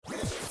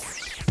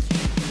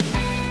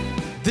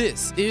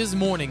This is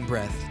Morning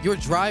Breath, your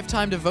drive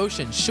time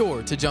devotion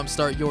sure to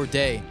jumpstart your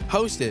day.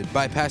 Hosted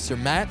by Pastor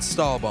Matt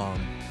Stahlbaum.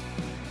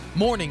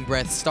 Morning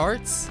Breath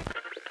starts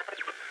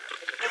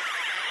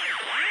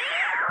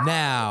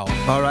now.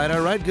 All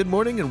right. Good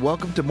morning and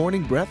welcome to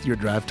Morning Breath, your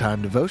drive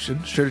time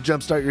devotion. Sure to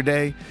jumpstart your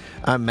day.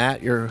 I'm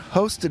Matt, your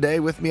host today.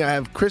 With me, I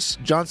have Chris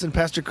Johnson.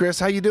 Pastor Chris,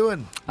 how you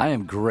doing? I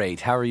am great.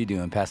 How are you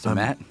doing, Pastor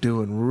Matt? I'm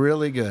doing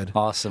really good.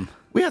 Awesome.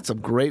 We had some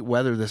great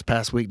weather this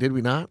past week, did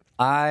we not?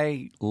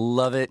 I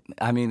love it.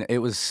 I mean, it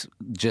was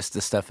just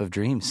the stuff of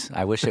dreams.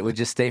 I wish it would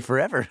just stay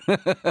forever.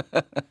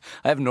 I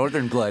have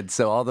northern blood,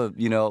 so all the,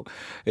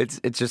 it's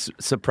just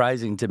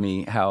surprising to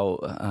me how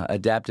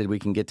adapted we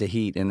can get to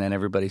heat, and then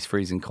everybody's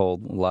freezing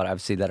cold. A lot,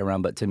 I've seen that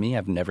around, but to me,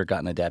 I've never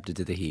gotten adapted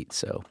to the heat,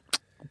 so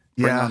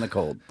bring on the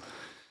cold.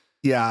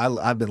 Yeah,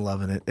 I've been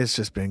loving it. It's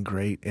just been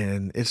great,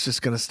 and it's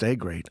just going to stay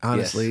great.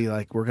 Honestly,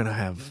 Yes. we're going to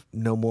have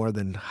no more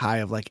than high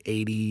of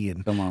 80,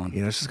 and Come on.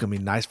 it's just going to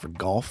be nice for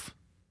golf.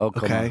 Oh,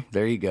 come on.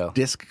 There you go.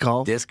 Disc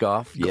golf. Disc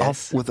golf, yes.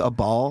 Golf with a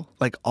ball,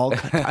 all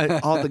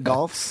the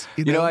golfs.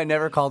 I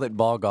never called it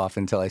ball golf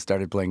until I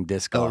started playing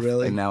disc golf. Oh,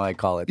 really? And now I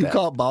call it You that.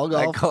 call it ball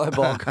golf? I call it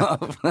ball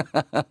golf.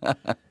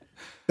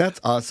 That's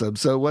awesome.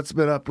 So what's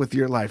been up with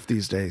your life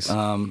these days?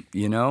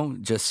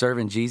 Just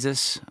serving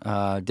Jesus,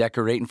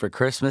 decorating for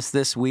Christmas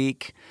this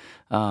week,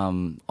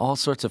 all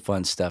sorts of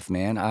fun stuff,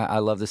 man. I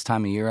love this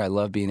time of year. I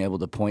love being able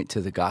to point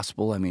to the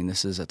gospel. I mean,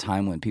 this is a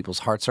time when people's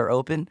hearts are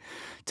open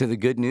to the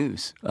good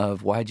news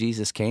of why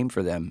Jesus came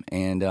for them.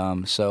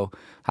 And so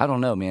I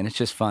don't know, man. It's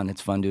just fun.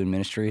 It's fun doing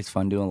ministry. It's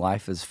fun doing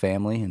life as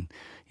family. And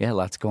yeah,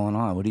 lots going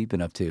on. What have you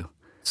been up to?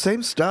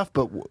 Same stuff,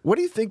 but what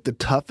do you think the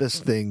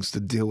toughest things to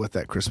deal with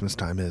at Christmas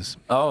time is?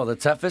 Oh, the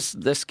toughest,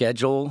 the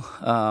schedule.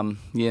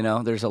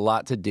 There's a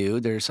lot to do.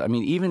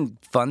 Even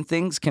fun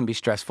things can be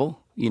stressful.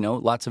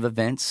 Lots of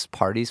events,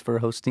 parties for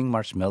hosting,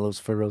 marshmallows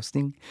for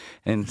roasting,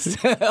 and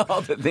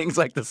all the things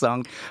like the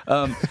song.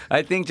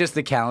 I think just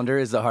the calendar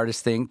is the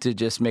hardest thing, to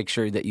just make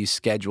sure that you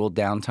schedule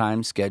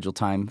downtime, schedule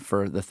time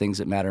for the things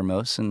that matter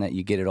most, and that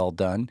you get it all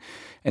done.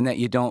 And that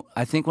you don't,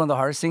 I think one of the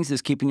hardest things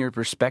is keeping your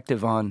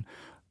perspective on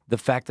the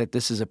fact that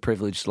this is a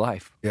privileged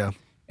life. Yeah.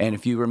 And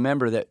if you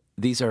remember that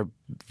these are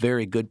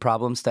very good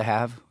problems to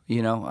have,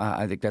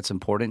 I think that's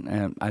important.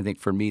 And I think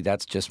for me,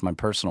 that's just my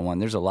personal one.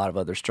 There's a lot of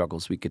other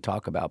struggles we could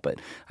talk about,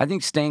 but I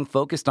think staying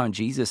focused on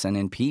Jesus and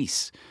in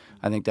peace,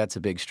 I think that's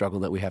a big struggle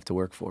that we have to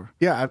work for.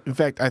 Yeah. In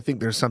fact, I think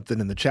there's something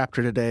in the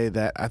chapter today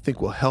that I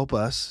think will help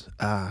us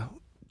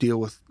deal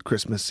with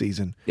Christmas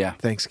season,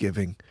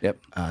 Thanksgiving,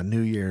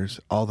 New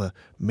Year's, all the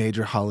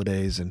major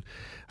holidays. And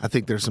I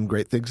think there's some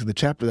great things in the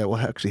chapter that will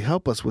actually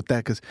help us with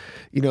that. Because,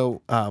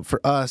 for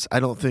us,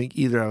 I don't think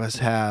either of us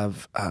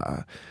have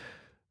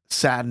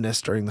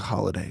sadness during the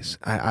holidays.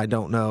 I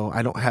don't know.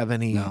 I don't have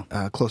any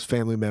close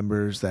family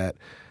members that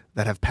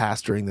have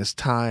passed during this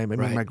time. I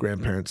mean, my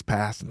grandparents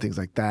passed and things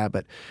like that.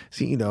 But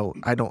see,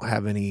 I don't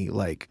have any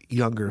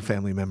younger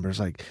family members.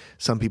 Like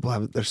some people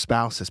have, their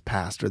spouse has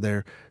passed or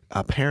their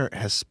parent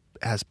has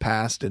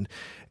passed, and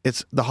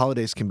the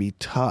holidays can be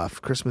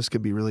tough. Christmas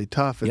can be really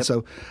tough. And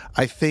so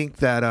I think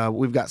that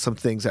we've got some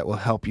things that will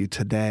help you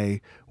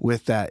today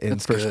with that in 1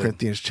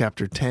 Corinthians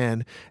chapter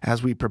 10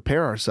 as we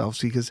prepare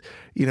ourselves, because,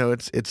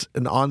 it's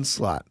an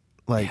onslaught.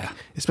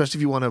 Especially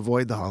if you want to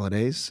avoid the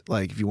holidays,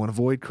 if you want to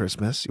avoid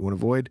Christmas, you want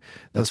to avoid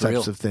those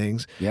types of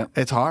things.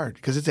 It's hard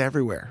because it's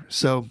everywhere.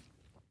 So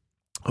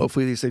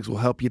hopefully these things will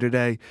help you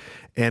today,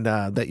 and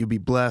that you'll be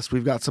blessed.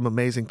 We've got some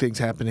amazing things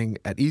happening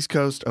at East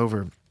Coast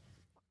over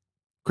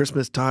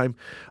Christmas time.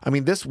 I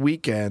mean, this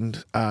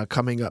weekend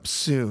coming up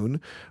soon,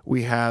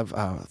 we have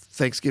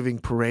Thanksgiving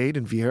parade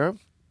in Viera.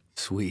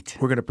 Sweet.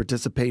 We're going to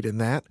participate in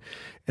that,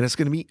 and it's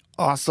going to be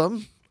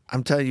awesome.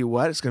 I'm telling you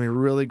what, it's going to be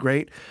really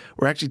great.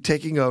 We're actually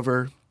taking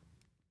over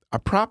a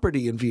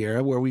property in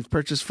Viera where we've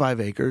purchased 5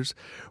 acres.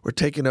 We're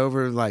taking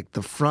over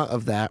the front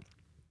of that.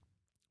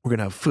 We're going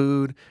to have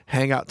food,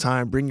 hangout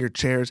time, bring your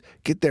chairs,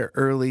 get there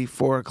early,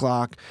 4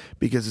 o'clock,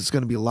 because it's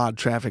going to be a lot of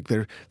traffic.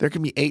 There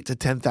can be 8,000 to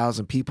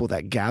 10,000 people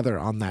that gather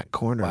on that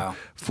corner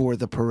for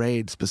the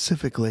parade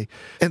specifically.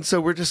 And so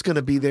we're just going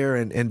to be there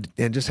and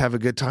just have a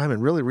good time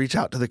and really reach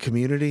out to the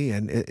community,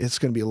 and it's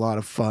going to be a lot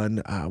of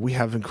fun. We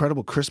have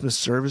incredible Christmas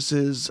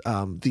services.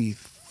 The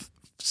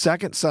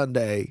second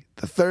Sunday,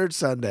 the third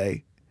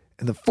Sunday,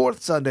 and the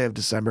fourth Sunday of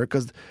December,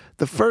 because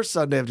the first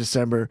Sunday of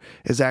December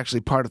is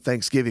actually part of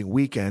Thanksgiving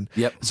weekend.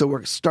 So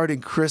we're starting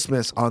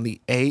Christmas on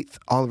the 8th,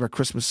 all of our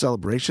Christmas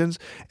celebrations.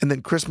 And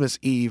then Christmas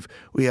Eve,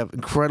 we have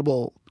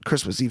incredible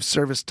Christmas Eve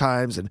service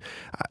times. And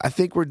I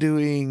think we're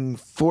doing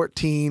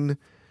 14,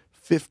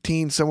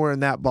 15, somewhere in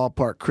that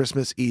ballpark,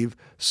 Christmas Eve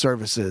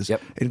services,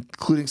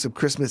 including some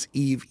Christmas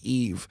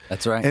Eve.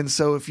 That's right. And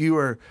so if you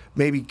are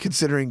maybe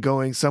considering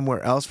going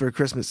somewhere else for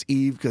Christmas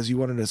Eve because you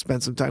wanted to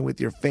spend some time with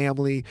your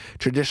family,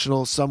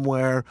 traditional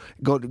somewhere,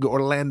 go to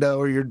Orlando,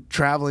 or you're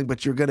traveling,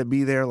 but you're going to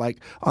be there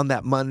on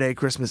that Monday,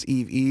 Christmas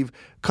Eve,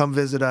 come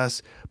visit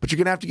us. But you're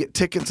going to have to get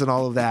tickets and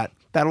all of that.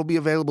 That'll be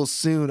available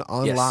soon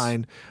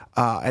online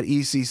at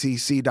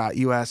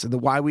eccc.us.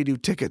 And why we do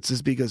tickets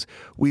is because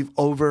we've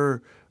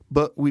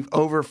but we've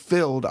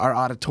overfilled our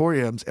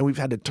auditoriums and we've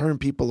had to turn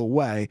people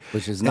away.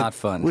 Which is not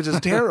fun. Which is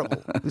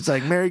terrible. It's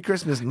like, Merry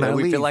Christmas, and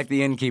we feel like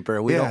the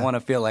innkeeper. We don't want to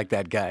feel like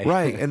that guy.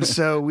 Right. And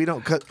so we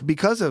don't,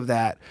 because of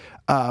that,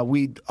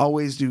 we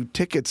always do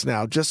tickets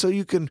now just so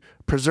you can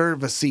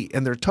preserve a seat,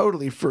 and they're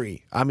totally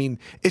free. I mean,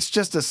 it's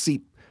just a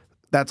seat.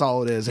 That's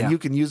all it is. And you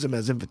can use them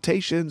as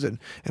invitations and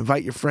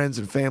invite your friends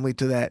and family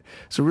to that.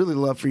 So really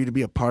love for you to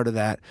be a part of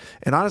that.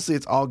 And honestly,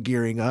 it's all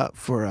gearing up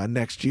for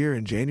next year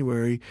in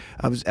January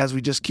as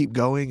we just keep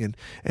going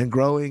and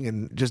growing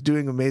and just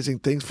doing amazing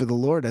things for the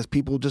Lord as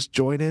people just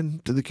join in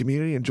to the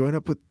community and join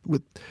up with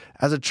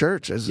as a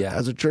church, as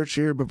a church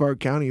here in Brevard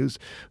County who's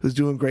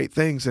doing great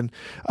things. And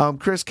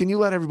Chris, can you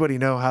let everybody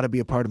know how to be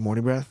a part of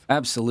Morning Breath?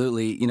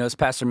 Absolutely. You know, as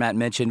Pastor Matt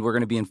mentioned, we're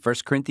going to be in 1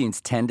 Corinthians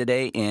 10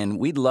 today, and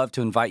we'd love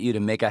to invite you to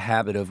make a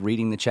habit of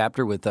reading the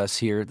chapter with us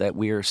here that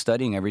we are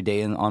studying every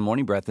day on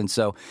Morning Breath. And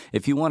so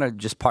if you want to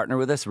just partner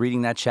with us,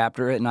 reading that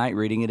chapter at night,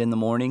 reading it in the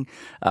morning,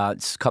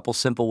 it's a couple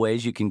simple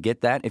ways you can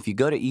get that. If you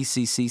go to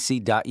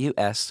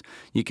eccc.us,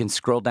 you can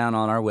scroll down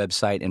on our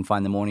website and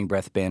find the Morning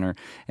Breath banner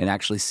and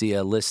actually see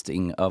a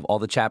listing of all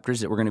the chapters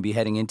that we're going to be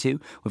heading into.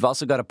 We've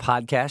also got a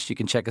podcast. You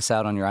can check us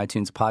out on your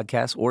iTunes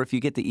podcast, or if you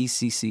get the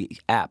ECC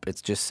app,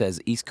 it just says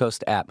East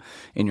Coast app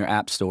in your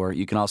app store.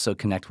 You can also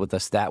connect with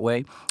us that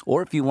way.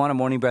 Or if you want a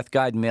Morning Breath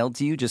guide mailed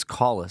to you, just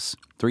call us,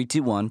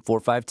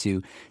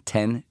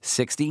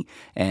 321-452-1060,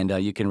 and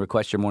you can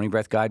request your Morning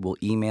Breath guide. We'll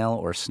email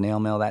or snail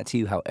mail that to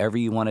you, however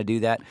you want to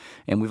do that.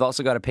 And we've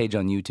also got a page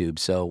on YouTube,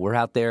 so we're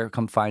out there.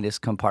 Come find us,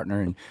 come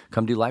partner, and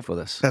come do life with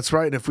us. That's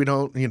right. If we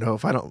don't,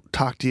 if I don't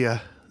talk to you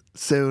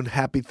soon,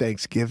 happy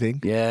Thanksgiving.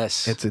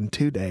 Yes. It's in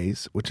 2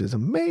 days, which is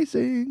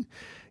amazing.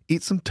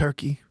 Eat some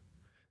turkey.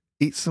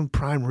 Eat some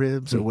prime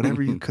ribs or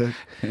whatever you cook.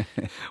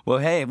 Well,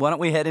 hey, why don't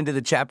we head into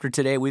the chapter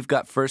today? We've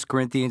got 1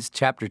 Corinthians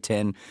chapter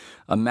 10,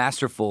 a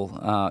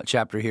masterful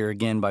chapter here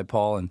again by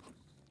Paul, and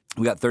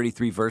we got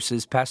 33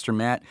 verses. Pastor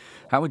Matt,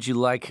 how would you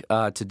like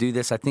to do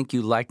this? I think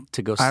you like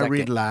to go second. I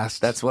read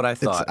last. That's what I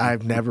thought.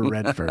 I've never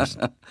read first.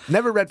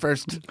 Never read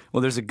first.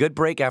 Well, there's a good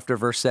break after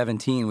verse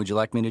 17. Would you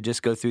like me to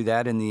just go through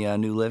that in the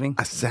New Living?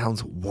 That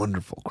sounds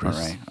wonderful,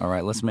 Chris. All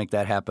right. Let's make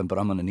that happen, but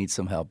I'm going to need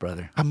some help,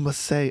 brother. I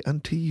must say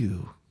unto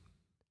you,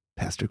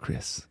 Pastor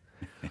Chris.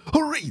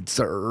 Read,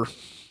 sir.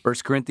 1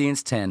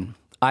 Corinthians 10.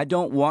 I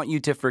don't want you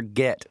to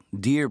forget,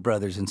 dear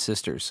brothers and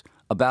sisters,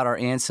 about our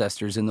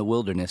ancestors in the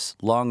wilderness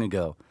long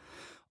ago.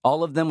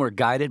 All of them were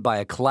guided by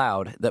a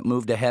cloud that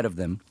moved ahead of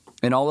them,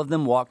 and all of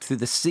them walked through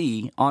the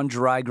sea on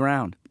dry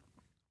ground.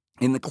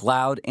 In the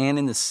cloud and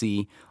in the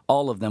sea,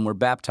 all of them were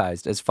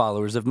baptized as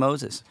followers of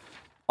Moses.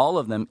 All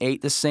of them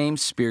ate the same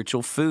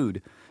spiritual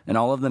food, and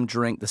all of them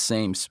drank the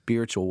same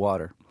spiritual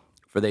water.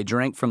 For they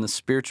drank from the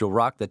spiritual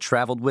rock that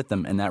traveled with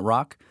them, and that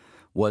rock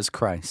was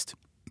Christ.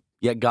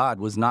 Yet God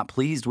was not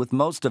pleased with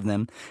most of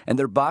them, and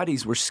their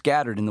bodies were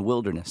scattered in the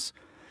wilderness.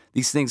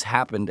 These things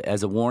happened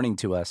as a warning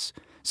to us,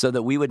 so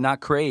that we would not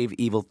crave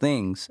evil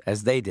things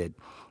as they did,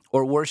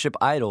 or worship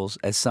idols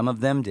as some of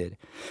them did.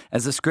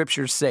 As the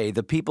scriptures say,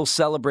 the people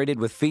celebrated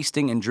with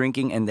feasting and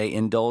drinking, and they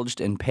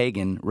indulged in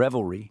pagan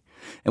revelry.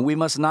 And we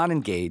must not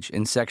engage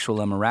in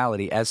sexual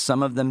immorality, as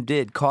some of them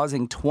did,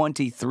 causing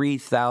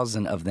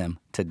 23,000 of them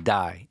to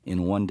die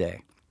in one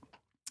day.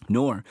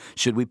 Nor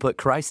should we put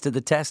Christ to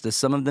the test, as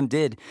some of them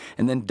did,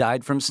 and then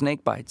died from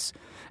snake bites.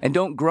 And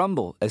don't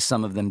grumble, as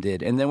some of them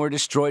did, and then were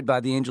destroyed by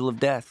the angel of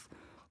death.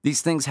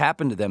 These things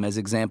happened to them as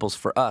examples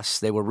for us.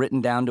 They were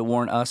written down to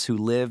warn us who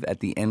live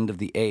at the end of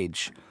the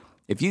age.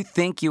 If you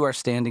think you are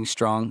standing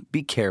strong,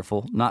 be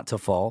careful not to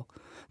fall.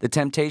 The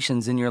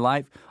temptations in your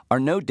life are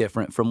no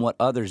different from what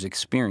others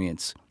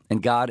experience,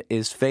 and God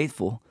is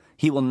faithful.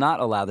 He will not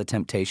allow the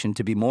temptation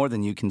to be more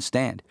than you can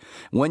stand.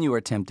 When you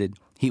are tempted,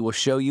 He will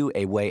show you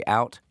a way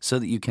out so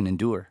that you can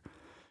endure.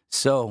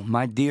 So,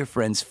 my dear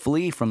friends,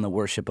 flee from the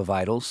worship of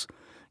idols.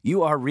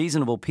 You are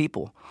reasonable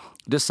people.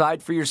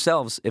 Decide for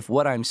yourselves if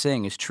what I'm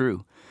saying is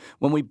true.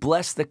 When we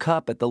bless the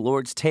cup at the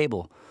Lord's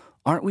table,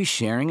 aren't we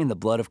sharing in the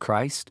blood of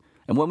Christ?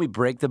 And when we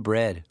break the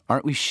bread,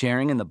 aren't we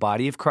sharing in the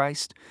body of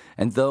Christ?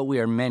 And though we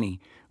are many,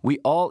 we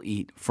all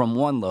eat from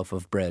one loaf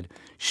of bread,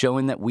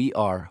 showing that we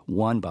are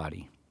one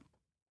body.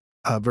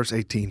 Verse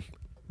 18,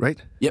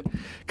 right? Yep.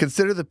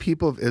 Consider the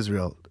people of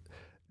Israel.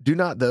 Do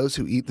not those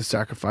who eat the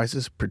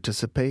sacrifices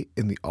participate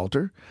in the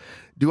altar?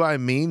 Do I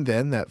mean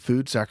then that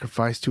food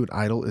sacrificed to an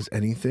idol is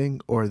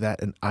anything, or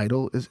that an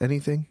idol is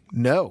anything?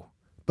 No.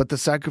 But the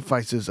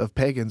sacrifices of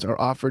pagans are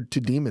offered to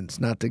demons,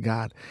 not to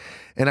God.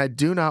 And I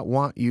do not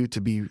want you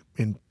to be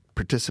in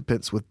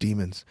participants with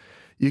demons.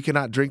 You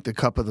cannot drink the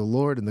cup of the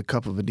Lord and the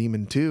cup of a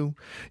demon too.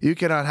 You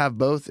cannot have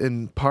both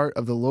in part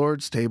of the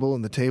Lord's table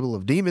and the table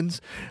of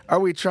demons. Are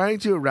we trying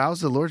to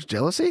arouse the Lord's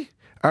jealousy?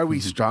 Are we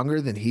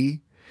stronger than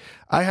He?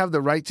 I have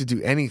the right to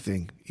do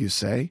anything, you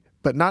say.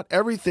 but not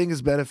everything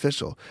is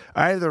beneficial.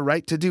 I have the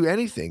right to do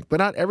anything, but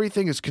not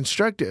everything is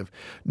constructive.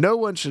 No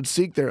one should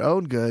seek their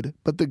own good,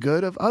 but the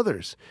good of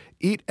others.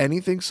 Eat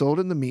anything sold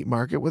in the meat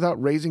market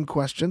without raising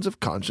questions of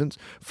conscience,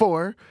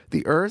 for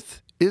the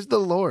earth is the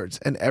Lord's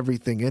and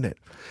everything in it.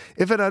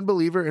 If an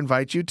unbeliever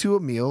invites you to a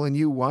meal and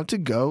you want to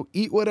go,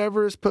 eat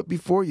whatever is put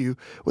before you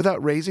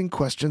without raising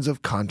questions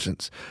of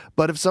conscience.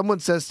 But if someone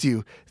says to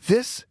you,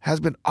 "This has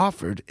been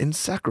offered in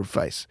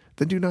sacrifice,"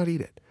 then do not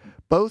eat it,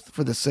 both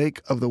for the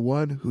sake of the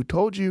one who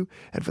told you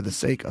and for the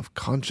sake of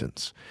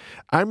conscience.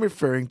 I'm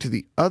referring to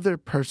the other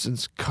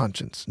person's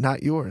conscience,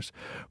 not yours.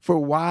 For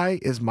why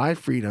is my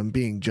freedom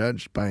being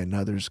judged by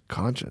another's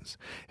conscience?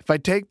 If I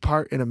take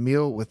part in a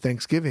meal with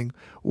thanksgiving,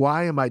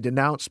 why am I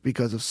denounced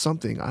because of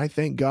something I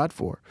thank God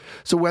for?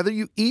 So whether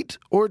you eat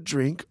or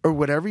drink or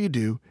whatever you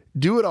do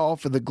it all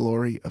for the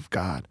glory of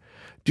God.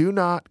 Do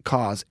not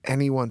cause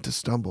anyone to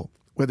stumble,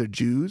 whether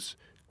Jews,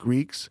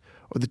 Greeks,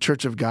 or the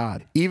church of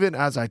God, even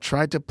as I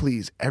try to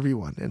please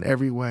everyone in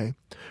every way.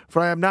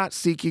 For I am not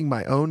seeking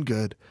my own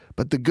good,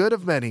 but the good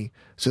of many,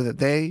 so that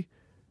they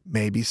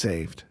may be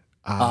saved.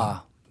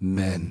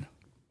 Amen.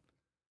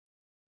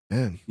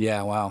 Amen.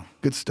 Yeah, wow.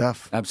 Good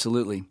stuff.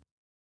 Absolutely.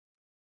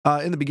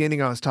 In the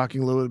beginning, I was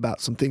talking a little bit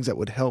about some things that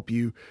would help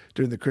you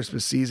during the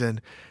Christmas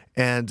season.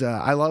 And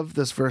I love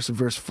this verse in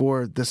verse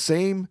 4.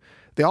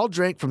 They all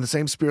drank from the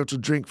same spiritual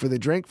drink, for they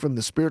drank from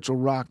the spiritual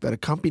rock that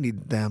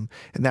accompanied them,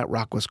 and that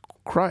rock was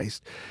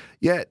Christ.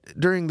 Yet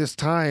during this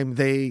time,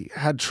 they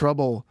had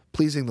trouble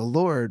pleasing the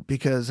Lord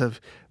because of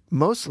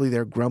mostly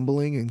their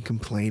grumbling and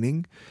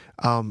complaining,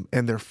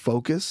 and their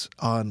focus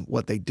on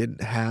what they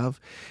didn't have,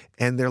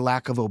 and their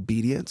lack of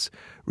obedience,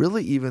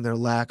 really even their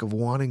lack of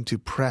wanting to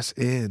press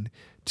in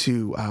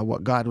to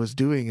what God was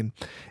doing.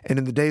 And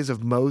in the days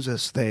of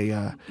Moses, they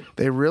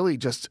really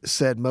just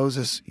said,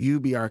 "Moses,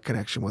 you be our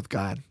connection with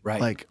God. Right.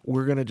 Like,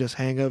 we're going to just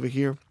hang over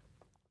here.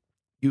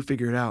 You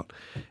figure it out.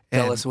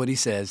 Tell us what he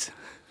says.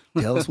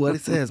 Tell us what he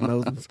says,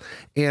 Moses."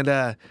 And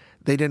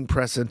they didn't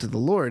press into the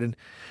Lord. And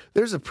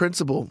there's a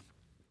principle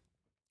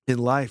in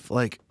life,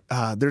 like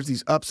there's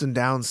these ups and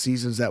down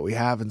seasons that we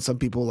have, and some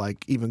people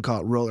like even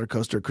call it roller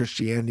coaster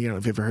Christianity. I don't know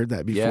if you've ever heard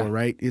that before,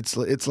 right?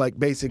 It's like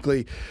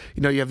basically,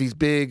 you have these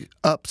big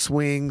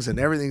upswings and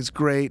everything's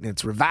great and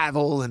it's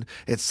revival and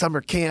it's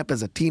summer camp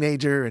as a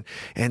teenager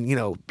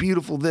and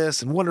beautiful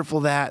this and wonderful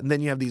that, and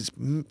then you have these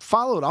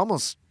followed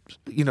almost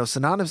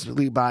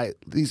synonymously by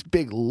these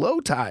big low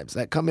times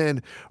that come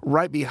in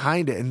right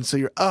behind it. And so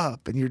you're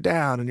up and you're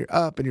down and you're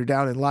up and you're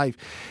down in life.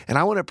 And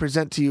I want to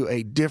present to you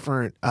a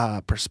different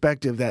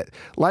perspective that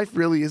life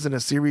really isn't a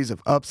series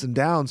of ups and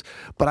downs,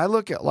 but I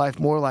look at life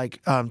more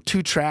like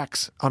two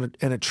tracks and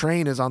a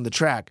train is on the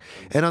track.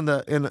 And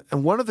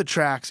and one of the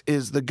tracks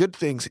is the good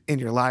things in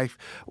your life.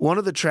 One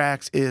of the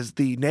tracks is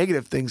the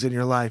negative things in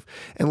your life.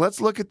 And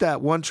let's look at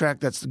that one track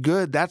that's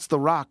good. That's the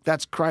rock.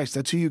 That's Christ.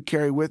 That's who you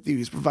carry with you.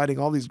 He's providing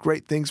all these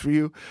great things for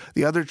you.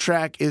 The other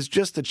track is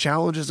just the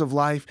challenges of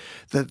life,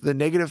 the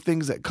negative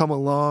things that come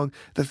along,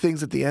 the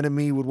things that the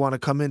enemy would want to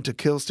come in to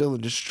kill, steal,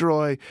 and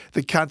destroy,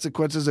 the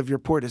consequences of your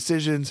poor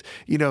decisions,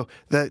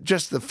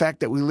 just the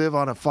fact that we live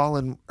on a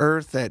fallen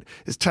earth that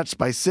is touched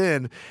by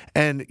sin,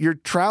 and you're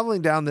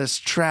traveling down this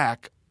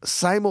track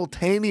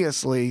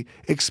simultaneously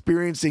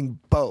experiencing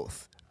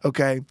both.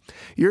 Okay?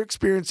 You're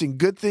experiencing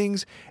good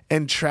things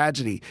and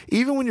tragedy.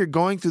 Even when you're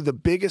going through the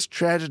biggest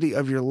tragedy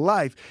of your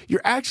life,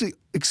 you're actually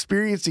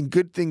experiencing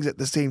good things at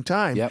the same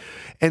time. Yep.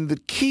 And the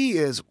key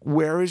is,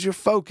 where is your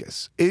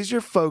focus? Is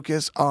your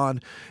focus on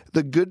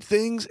the good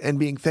things and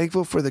being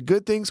thankful for the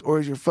good things,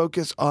 or is your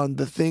focus on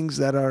the things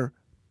that are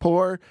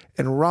poor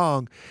and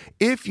wrong?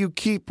 If you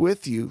keep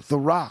with you the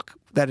rock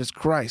that is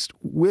Christ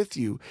with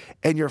you,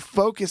 and your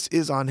focus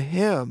is on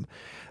Him,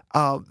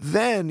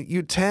 then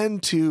you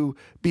tend to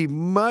be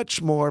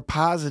much more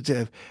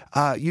positive.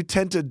 You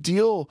tend to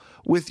deal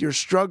with your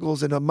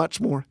struggles in a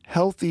much more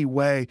healthy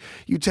way.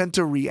 You tend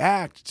to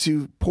react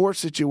to poor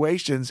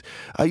situations.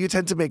 You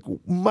tend to make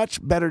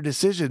much better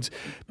decisions,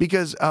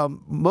 because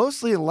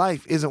mostly in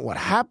life isn't what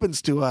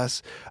happens to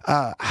us,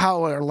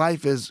 how our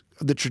life is,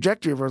 the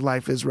trajectory of our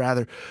life is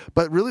rather,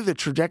 but really the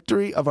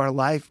trajectory of our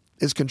life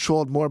is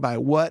controlled more by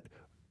what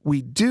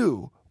we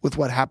do with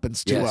what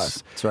happens to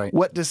us. That's right.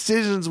 What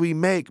decisions we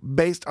make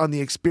based on the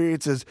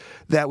experiences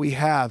that we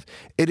have.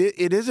 It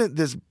isn't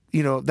this,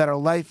 that our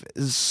life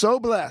is so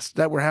blessed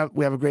that we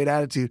have a great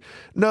attitude.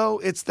 No,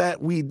 it's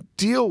that we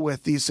deal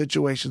with these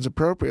situations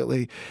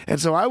appropriately.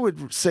 And so I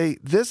would say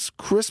this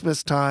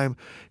Christmas time,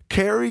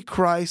 carry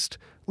Christ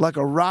like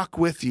a rock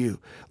with you,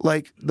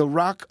 like the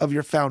rock of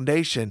your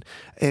foundation,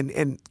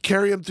 and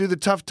carry him through the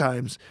tough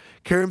times,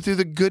 carry him through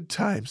the good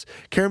times,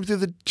 carry him through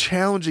the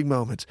challenging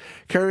moments,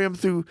 carry him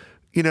through,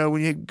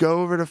 when you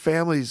go over to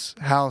family's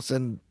house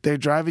and they're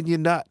driving you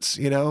nuts,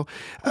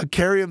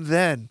 carry them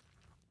then.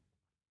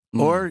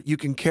 Or you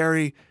can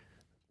carry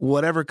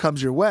whatever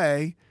comes your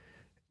way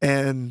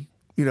and,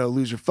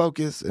 lose your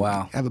focus and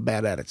have a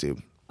bad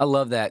attitude. I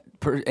love that.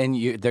 And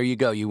there you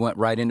go. You went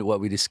right into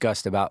what we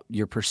discussed about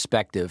your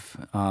perspective.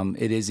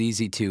 It is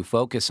easy to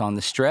focus on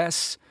the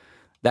stress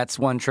That's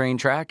one train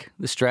track,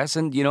 the stress.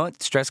 And you know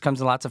what? Stress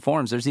comes in lots of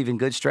forms. There's even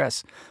good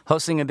stress.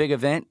 Hosting a big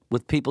event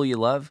with people you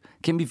love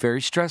can be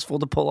very stressful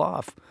to pull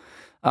off.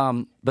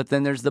 But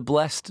then there's the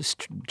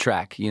blessed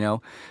track, you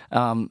know.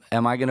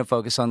 Am I going to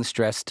focus on the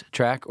stressed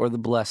track or the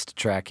blessed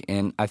track?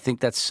 And I think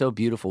that's so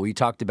beautiful. We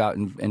talked about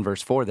in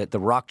verse 4 that the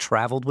rock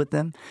traveled with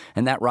them,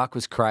 and that rock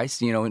was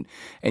Christ, you know.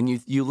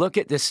 And you look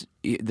at this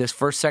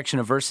first section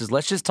of verses.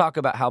 Let's just talk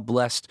about how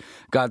blessed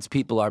God's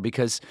people are,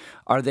 because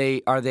are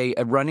they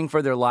running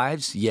for their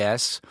lives?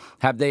 Yes.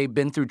 Have they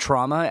been through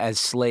trauma as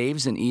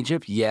slaves in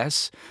Egypt?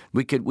 Yes.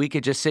 We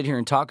could just sit here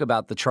and talk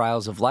about the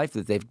trials of life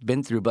that they've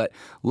been through, but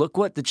look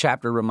what the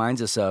chapter reminds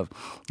us of.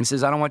 It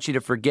says, I don't want you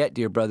to forget,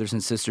 dear brothers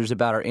and sisters,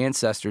 about our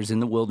ancestors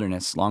in the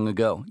wilderness long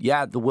ago.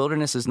 Yeah, the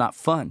wilderness is not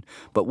fun,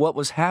 but what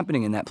was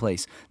happening in that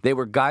place? They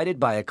were guided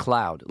by a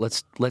cloud.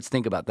 Let's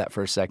think about that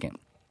for a second.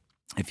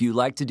 If you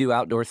like to do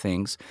outdoor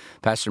things,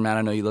 Pastor Matt,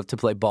 I know you love to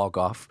play ball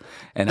golf,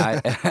 and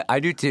I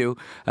do too,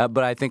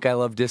 but I think I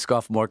love disc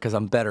golf more because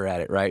I'm better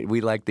at it, right? We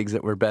like things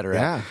that we're better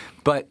at.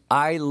 But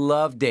I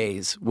love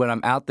days when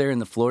I'm out there in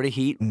the Florida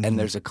heat and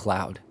there's a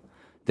cloud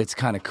that's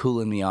kind of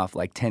cooling me off,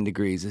 like 10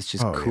 degrees. It's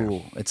just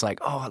cool. Yeah. It's like,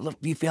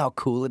 you feel how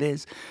cool it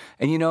is?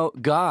 And you know,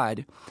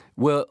 God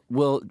will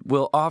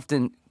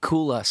often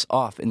cool us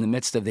off in the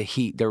midst of the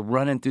heat. They're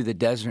running through the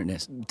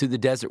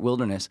desert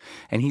wilderness,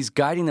 and He's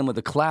guiding them with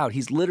a cloud.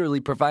 He's literally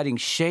providing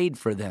shade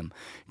for them.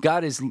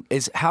 God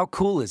is how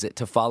cool is it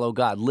to follow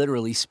God,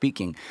 literally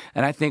speaking?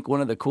 And I think one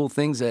of the cool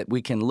things that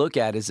we can look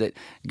at is that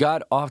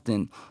God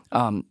often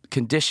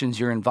conditions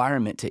your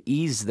environment to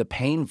ease the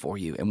pain for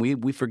you, and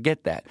we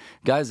forget that.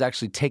 God is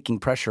actually taking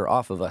pressure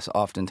off of us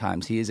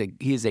oftentimes. He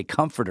is a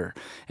comforter,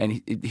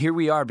 and here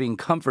we are being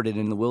comforted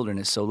in the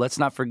wilderness. So let's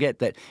not forget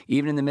that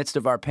even in the midst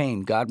of our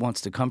pain, God wants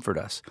to comfort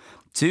us.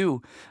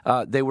 2,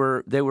 they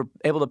were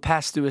able to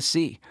pass through a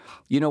sea.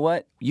 You know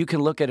what? You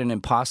can look at an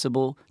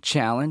impossible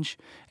challenge,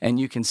 and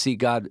you can see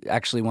God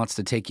actually wants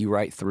to take you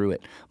right through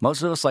it.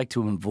 Most of us like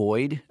to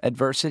avoid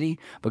adversity,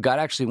 but God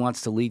actually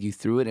wants to lead you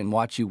through it and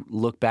watch you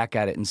look back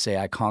at it and say,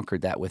 I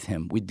conquered that with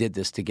Him. We did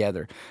this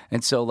together.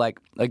 And so,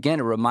 again,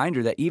 a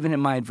reminder that even in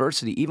my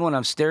adversity, even when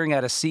I'm staring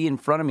at a sea in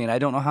front of me and I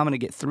don't know how I'm going to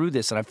get through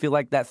this, and I feel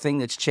like that thing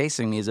that's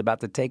chasing me is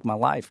about to take my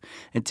life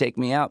and take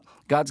me out,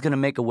 God's going to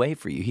make a way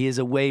for you. He is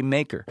a way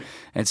maker.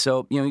 And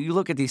so, you know, you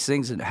look at these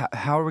things and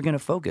how are we going to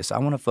focus? I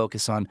want to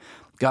focus on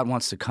God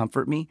wants to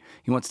comfort me.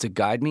 He wants to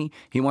guide me.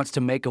 He wants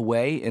to make a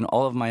way in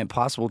all of my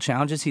impossible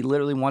challenges. He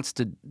literally wants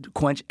to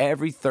quench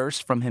every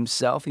thirst from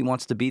Himself. He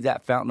wants to be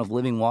that fountain of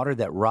living water,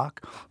 that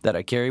rock that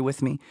I carry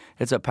with me.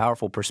 It's a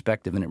powerful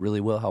perspective, and it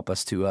really will help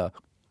us to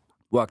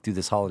walk through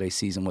this holiday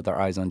season with our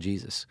eyes on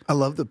Jesus. I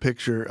love the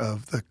picture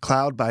of the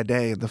cloud by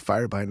day and the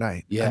fire by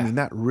night. Yeah. I mean,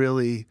 that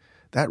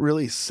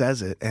really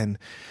says it. And,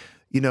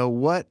 you know,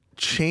 what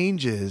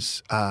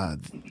changes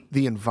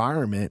the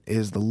environment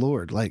is the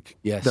Lord. Like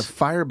the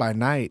fire by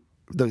night,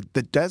 the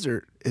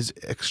desert is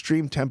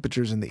extreme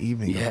temperatures in the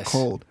evening, of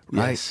cold,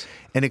 right? Yes.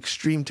 And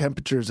extreme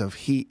temperatures of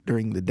heat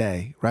during the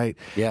day, right?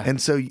 Yeah.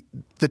 And so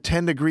the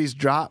 10 degrees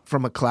drop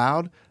from a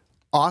cloud,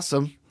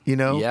 awesome, you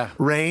know? Yeah.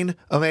 Rain,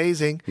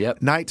 amazing.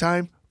 Yep.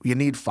 Nighttime, you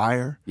need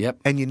fire. Yep.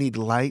 And you need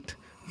light.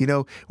 You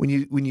know, when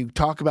you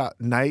talk about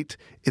night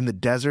in the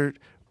desert,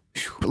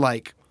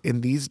 like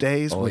in these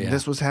days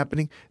this was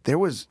happening, there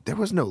was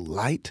no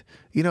light.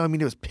 You know, I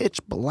mean, it was pitch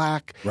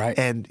black, right?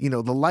 And you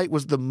know, the light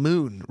was the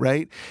moon,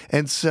 right?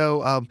 And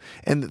so,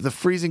 and the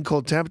freezing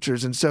cold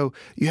temperatures, and so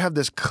you have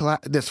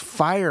this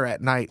fire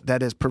at night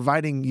that is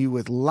providing you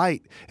with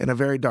light in a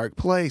very dark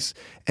place,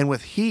 and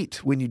with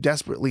heat when you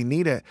desperately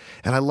need it.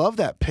 And I love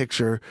that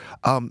picture.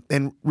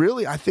 And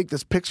really, I think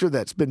this picture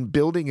that's been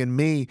building in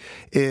me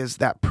is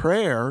that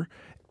prayer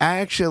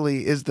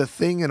actually is the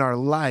thing in our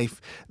life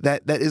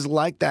that is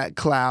like that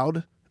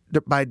cloud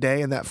by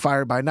day and that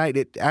fire by night.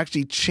 It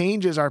actually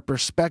changes our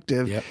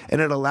perspective,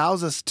 and it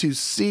allows us to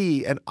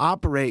see and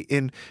operate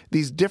in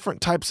these different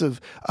types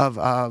of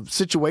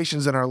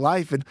situations in our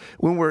life. And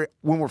when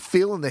we're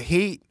feeling the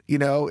heat, you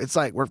know, it's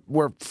like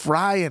we're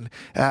frying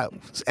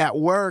at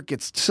work.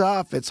 It's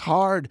tough. It's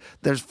hard.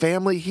 There's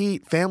family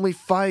heat, family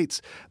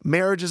fights,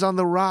 marriages on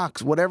the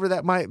rocks, whatever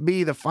that might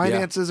be. The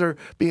finances are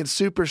being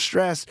super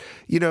stressed.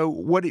 You know,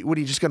 what are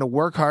you just going to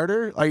work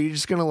harder? Are you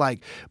just going to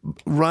like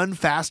run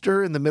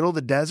faster in the middle of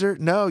the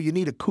desert? No, you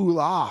need to cool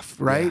off,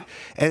 right?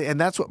 Yeah. And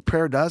that's what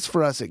prayer does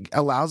for us. It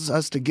allows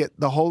us to get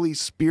the Holy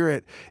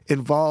Spirit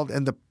involved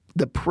and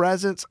the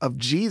presence of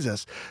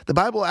Jesus. The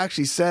Bible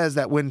actually says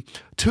that when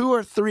 2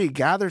 or 3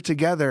 gather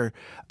together,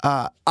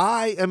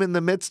 I am in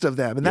the midst of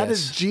them. And that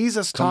is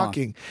Jesus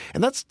talking.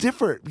 And that's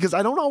different because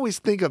I don't always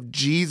think of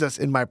Jesus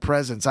in my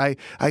presence. I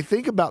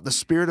think about the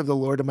Spirit of the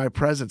Lord in my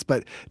presence,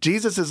 but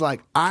Jesus is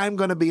like, I'm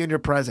going to be in your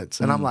presence.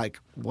 And I'm like,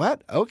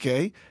 what?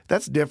 Okay,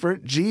 that's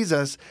different.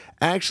 Jesus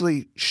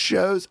actually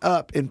shows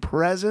up in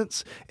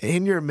presence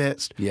in your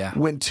midst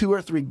when 2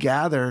 or 3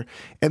 gather,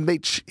 and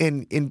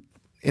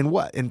In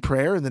what? In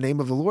prayer, in the name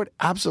of the Lord?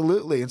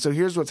 Absolutely. And so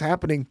here's what's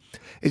happening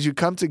is you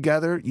come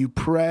together, you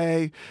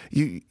pray,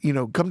 you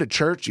come to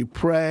church, you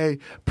pray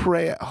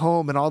at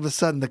home, and all of a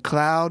sudden the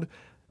cloud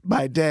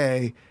by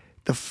day,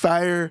 the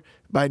fire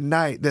by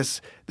night,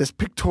 this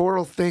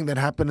pictorial thing that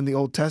happened in the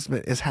Old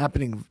Testament is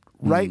happening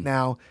right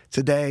now,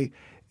 today,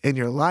 in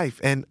your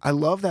life. And I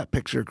love that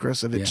picture,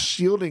 Chris, of it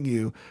shielding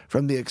you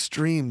from the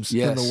extremes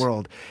in the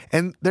world.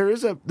 And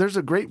there's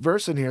a great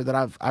verse in here that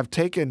I've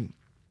taken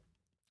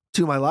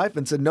to my life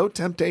and said, no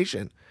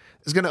temptation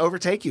is going to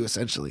overtake you,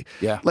 essentially.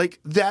 Yeah. Like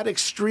that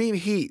extreme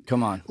heat.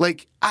 Come on.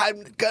 Like,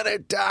 I'm going to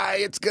die.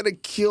 It's going to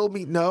kill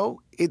me.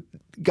 No,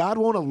 God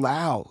won't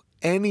allow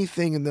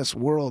anything in this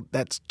world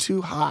that's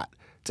too hot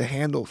to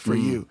handle for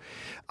you.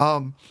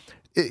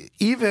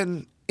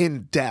 Even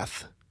in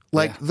death,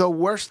 like the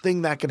worst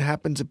thing that can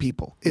happen to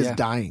people is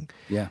dying.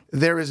 Yeah.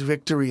 There is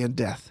victory in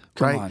death,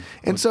 right?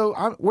 And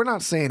so we're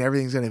not saying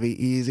everything's going to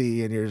be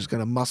easy and you're just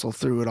going to muscle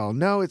through it all.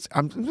 No,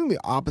 I'm doing the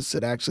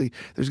opposite, actually.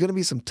 There's going to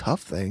be some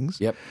tough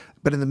things. Yep.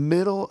 But in the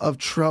middle of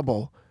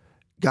trouble,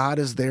 God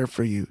is there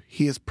for you.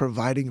 He is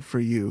providing for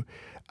you.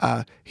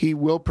 He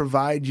will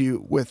provide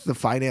you with the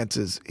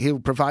finances. He'll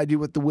provide you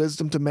with the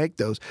wisdom to make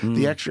those,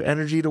 the extra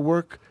energy to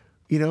work,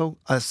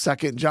 a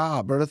second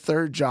job or a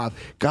third job.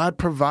 God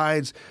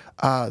provides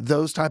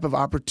those type of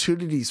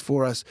opportunities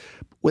for us.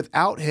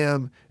 Without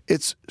him,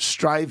 it's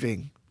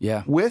striving.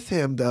 Yeah. With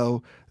him,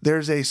 though,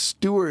 there's a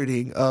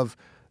stewarding of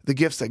the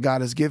gifts that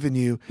God has given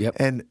you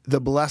and the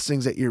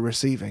blessings that you're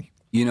receiving.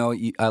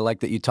 I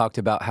like that you talked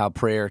about how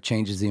prayer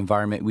changes the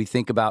environment. We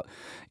think about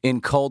in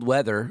cold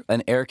weather,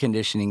 an air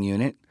conditioning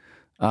unit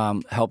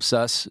helps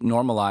us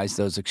normalize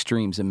those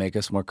extremes and make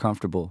us more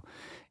comfortable.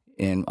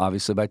 And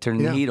obviously by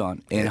turning the heat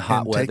on. In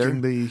hot weather,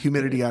 taking the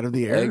humidity out of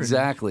the air.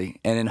 Exactly.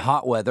 And in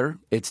hot weather,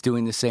 it's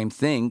doing the same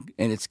thing,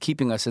 and it's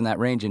keeping us in that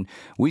range. And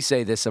we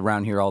say this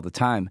around here all the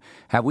time.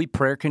 Have we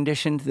prayer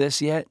conditioned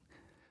this yet?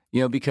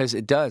 Because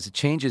it does. It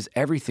changes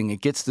everything. It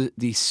gets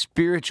the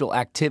spiritual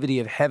activity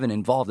of heaven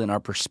involved in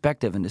our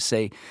perspective, and to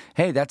say,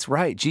 hey, that's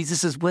right.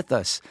 Jesus is with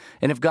us.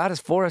 And if God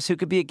is for us, who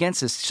could be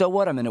against us? So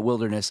what? I'm in a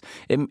wilderness.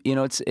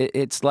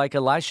 It's like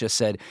Elisha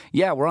said,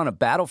 yeah, we're on a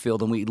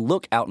battlefield and we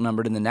look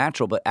outnumbered in the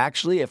natural, but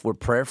actually if we're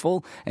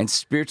prayerful and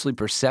spiritually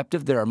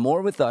perceptive, there are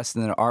more with us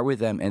than there are with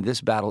them, and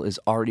this battle is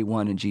already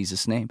won in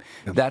Jesus' name.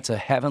 Yep. That's a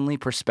heavenly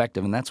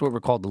perspective, and that's where we're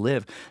called to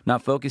live,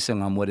 not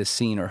focusing on what is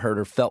seen or heard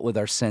or felt with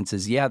our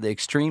senses. Yeah, the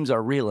extremes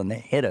are real and they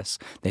hit us.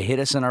 They hit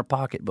us in our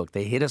pocketbook.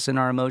 They hit us in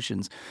our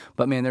emotions.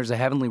 But man, there's a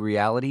heavenly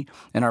reality,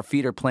 and our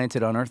feet are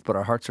planted on earth, but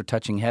our hearts are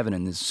touching heaven.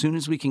 And as soon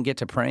as we can get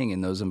to praying in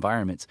those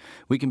environments,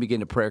 we can begin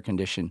to prayer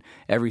condition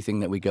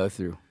everything that we go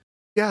through.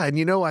 Yeah,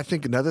 and I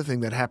think another thing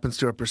that happens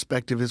to our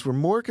perspective is we're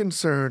more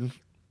concerned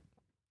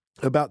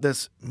about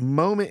this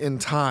moment in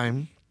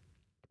time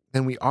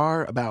than we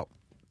are about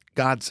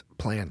God's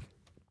plan.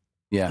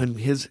 Yeah. And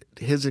his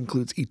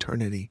includes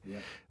eternity. Yeah.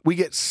 We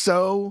get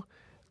so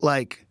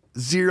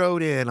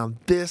zeroed in on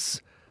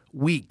this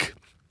week.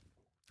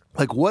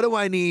 Like, what do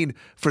I need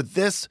for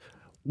this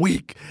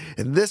week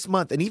and this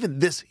month and even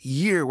this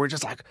year? We're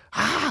just like,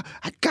 I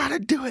gotta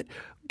do it.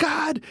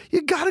 God,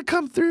 you gotta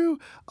come through.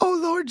 Oh,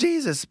 Lord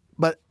Jesus.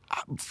 But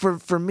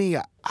for me,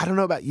 I don't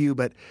know about you,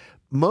 but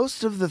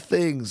most of the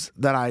things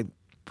that I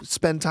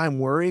spend time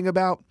worrying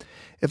about,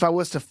 if I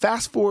was to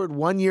fast forward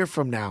 1 year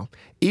from now,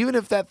 even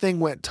if that thing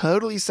went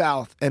totally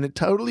south and it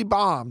totally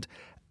bombed,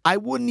 I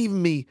wouldn't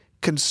even be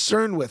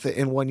concerned with it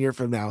in 1 year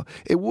from now.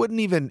 It wouldn't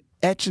even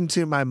etch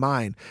into my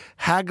mind.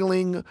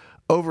 Haggling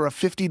over a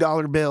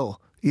 $50 bill,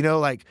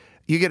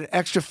 you get an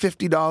extra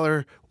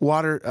 $50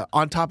 water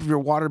on top of your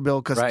water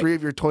bill because 3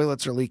 of your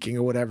toilets are leaking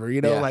or whatever.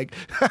 You know what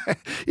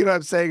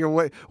I'm saying? Or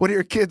one of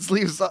your kids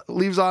leaves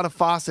on a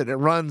faucet, it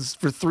runs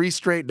for 3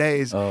 straight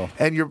days,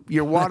 and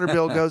your water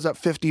bill goes up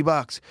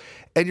 $50,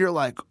 and you're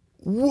like,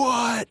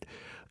 what?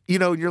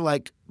 You're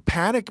like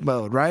panic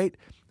mode, right?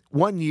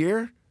 1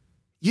 year,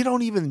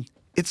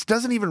 it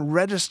doesn't even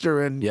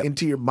register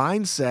into your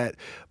mindset,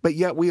 but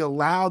yet we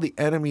allow the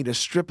enemy to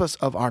strip us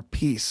of our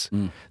peace.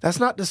 That's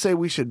not to say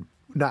we should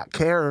not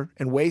care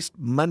and waste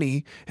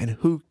money and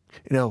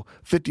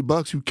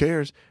 $50, who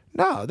cares?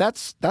 No,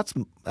 that's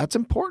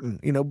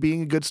important,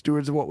 being good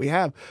stewards of what we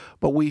have.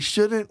 But we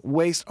shouldn't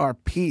waste our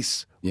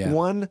peace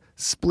 1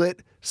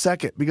 split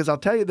second, because I'll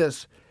tell you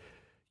this,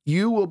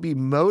 you will be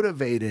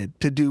motivated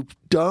to do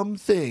dumb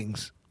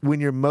things when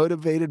you're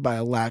motivated by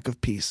a lack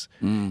of peace.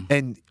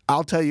 And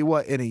I'll tell you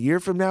what, in a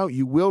year from now,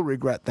 you will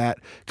regret that,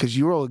 because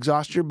you will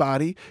exhaust your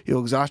body,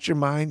 you'll exhaust your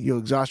mind, you'll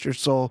exhaust your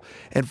soul,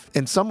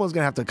 and someone's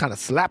going to have to kind of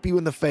slap you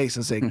in the face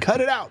and say,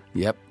 cut it out.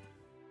 Yep.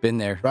 Been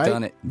there, right?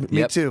 Done it.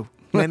 Me too.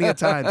 Many a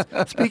times.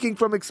 Speaking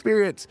from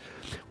experience.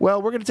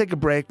 Well, we're going to take a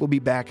break. We'll be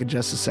back in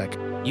just a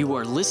second. You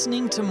are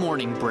listening to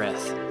Morning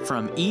Breath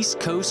from East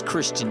Coast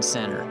Christian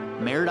Center,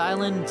 Merritt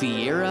Island,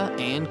 Vieira,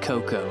 and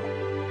Cocoa.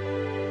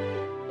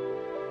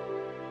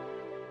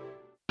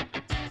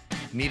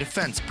 Need a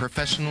fence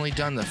professionally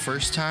done the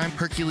first time?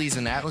 Hercules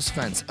and Atlas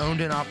Fence,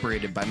 owned and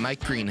operated by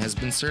Mike Green, has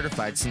been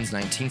certified since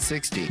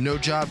 1960. No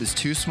job is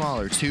too small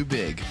or too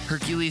big.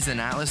 Hercules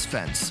and Atlas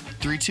Fence,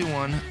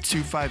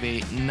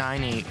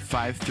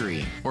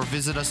 321-258-9853, or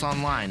visit us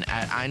online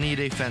at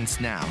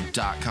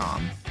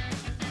IneedAFenceNow.com.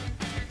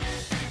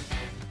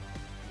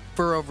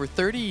 For over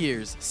 30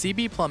 years,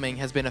 CB Plumbing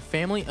has been a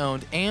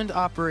family-owned and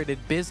operated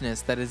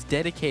business that is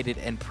dedicated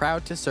and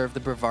proud to serve the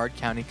Brevard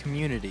County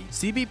community.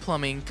 CB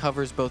Plumbing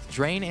covers both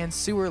drain and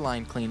sewer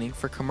line cleaning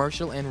for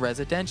commercial and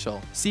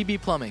residential.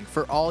 CB Plumbing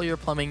for all your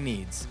plumbing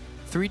needs.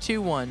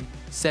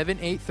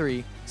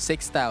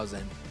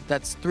 321-783-6000.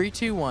 That's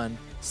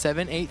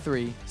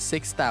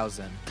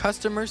 321-783-6000.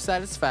 Customer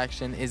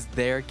satisfaction is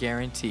their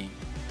guarantee.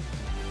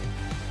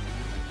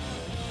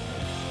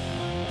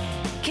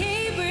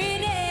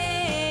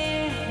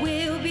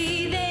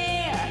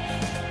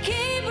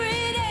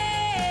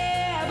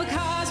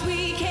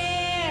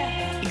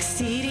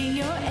 Exceeding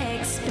your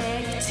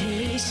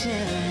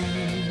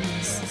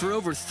expectations. For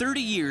over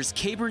 30 years,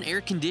 Cabron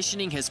Air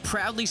Conditioning has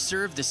proudly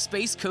served the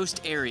Space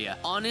Coast area.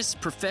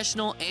 Honest,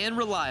 professional, and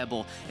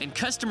reliable, and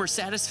customer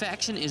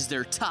satisfaction is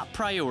their top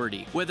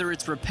priority. Whether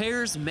it's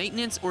repairs,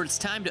 maintenance, or it's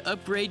time to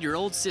upgrade your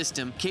old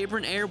system,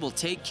 Cabron Air will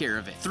take care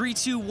of it.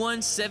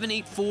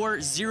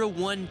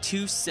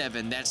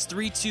 321-784-0127. That's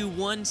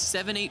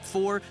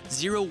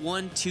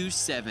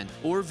 321-784-0127.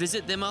 Or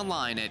visit them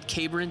online at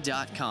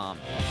cabron.com.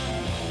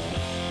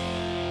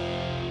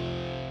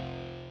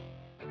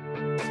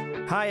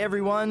 Hi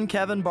everyone,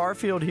 Kevin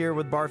Barfield here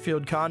with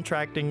Barfield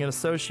Contracting &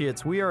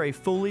 Associates. We are a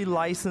fully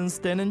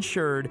licensed and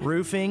insured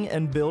roofing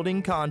and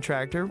building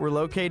contractor. We're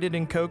located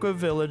in Cocoa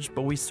Village,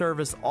 but we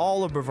service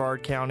all of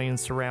Brevard County and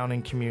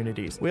surrounding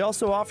communities. We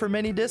also offer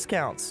many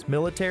discounts,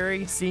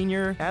 military,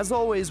 senior. As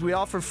always, we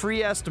offer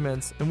free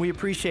estimates, and we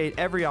appreciate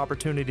every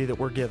opportunity that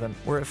we're given.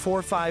 We're at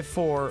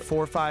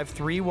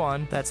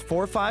 454-4531. That's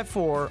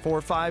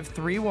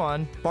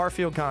 454-4531.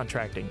 Barfield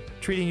Contracting,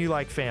 treating you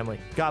like family.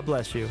 God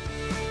bless you.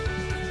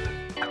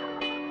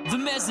 The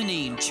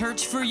Mezzanine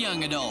Church for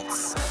Young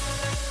Adults.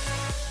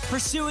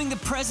 Pursuing the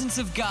presence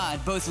of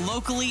God both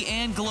locally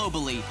and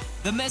globally,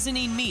 the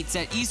Mezzanine meets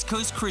at East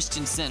Coast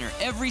Christian Center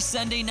every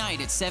Sunday night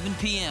at 7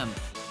 p.m.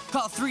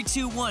 Call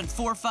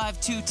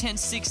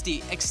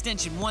 321-452-1060,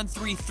 extension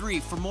 133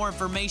 for more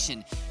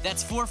information.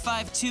 That's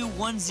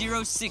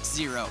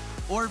 452-1060,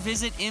 or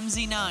visit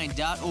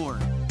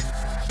mz9.org.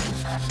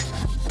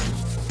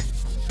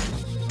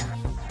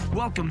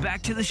 Welcome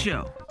back to the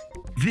show.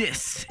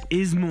 This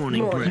is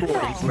Morning Breath.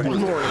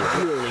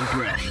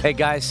 Hey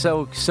guys,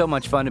 so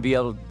much fun to be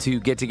able to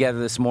get together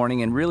this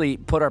morning and really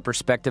put our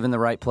perspective in the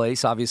right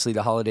place. Obviously,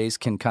 the holidays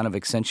can kind of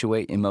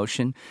accentuate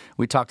emotion.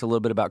 We talked a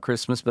little bit about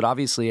Christmas, but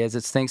obviously, as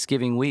it's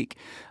Thanksgiving week,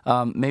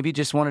 maybe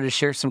just wanted to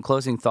share some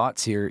closing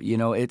thoughts here. You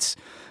know, it's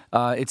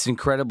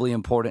incredibly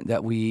important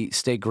that we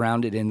stay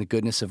grounded in the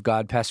goodness of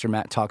God. Pastor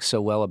Matt talks so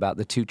well about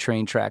the 2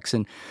 train tracks,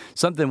 and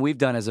something we've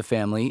done as a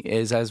family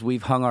is as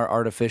we've hung our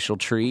artificial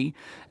tree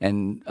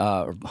and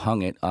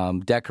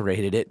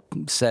decorated it,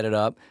 set it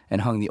up, and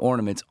hung the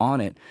ornaments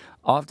on it.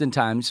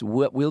 Oftentimes,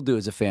 what we'll do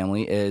as a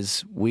family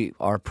is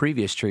our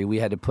previous tree, we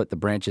had to put the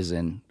branches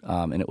in,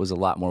 and it was a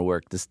lot more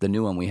work. The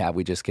new one we have,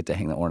 we just get to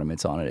hang the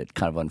ornaments on it. It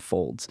kind of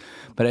unfolds.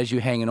 But as you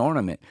hang an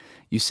ornament,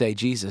 you say,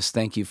 Jesus,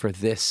 thank you for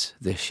this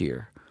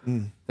year.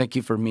 Thank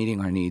you for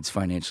meeting our needs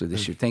financially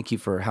this year. Thank you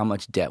for how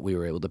much debt we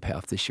were able to pay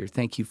off this year.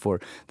 Thank you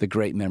for the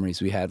great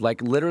memories we had.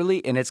 Like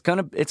literally, and it's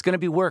gonna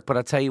be work, but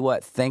I'll tell you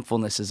what,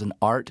 thankfulness is an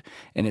art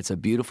and it's a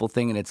beautiful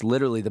thing, and it's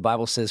literally, the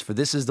Bible says, for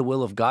this is the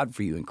will of God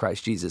for you in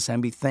Christ Jesus,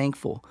 and be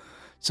thankful.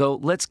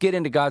 So let's get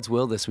into God's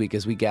will this week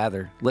as we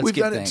gather. We've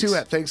done it too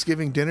at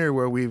Thanksgiving dinner,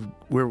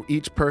 where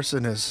each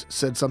person has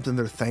said something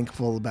they're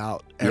thankful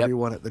about.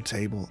 Everyone at the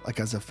table, like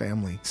as a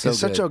family. It's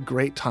such a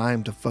great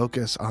time to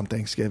focus on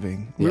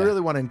Thanksgiving. We really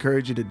want to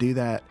encourage you to do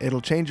that.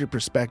 It'll change your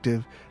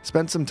perspective.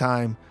 Spend some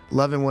time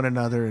loving one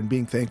another and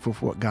being thankful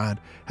for what God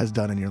has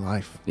done in your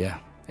life. Yeah,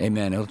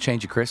 amen. It'll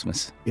change your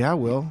Christmas. Yeah, it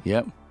will.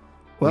 Yep.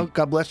 Well,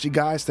 God bless you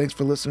guys. Thanks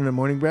for listening to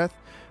Morning Breath.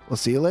 We'll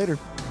see you later.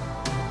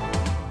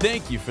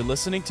 Thank you for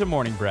listening to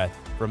Morning Breath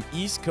from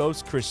East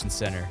Coast Christian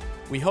Center.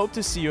 We hope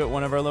to see you at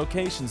one of our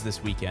locations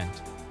this weekend.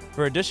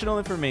 For additional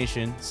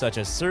information, such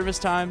as service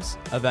times,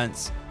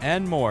 events,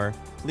 and more,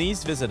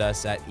 please visit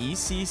us at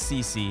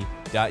eccc.us.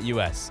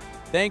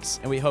 Thanks,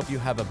 and we hope you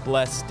have a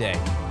blessed day.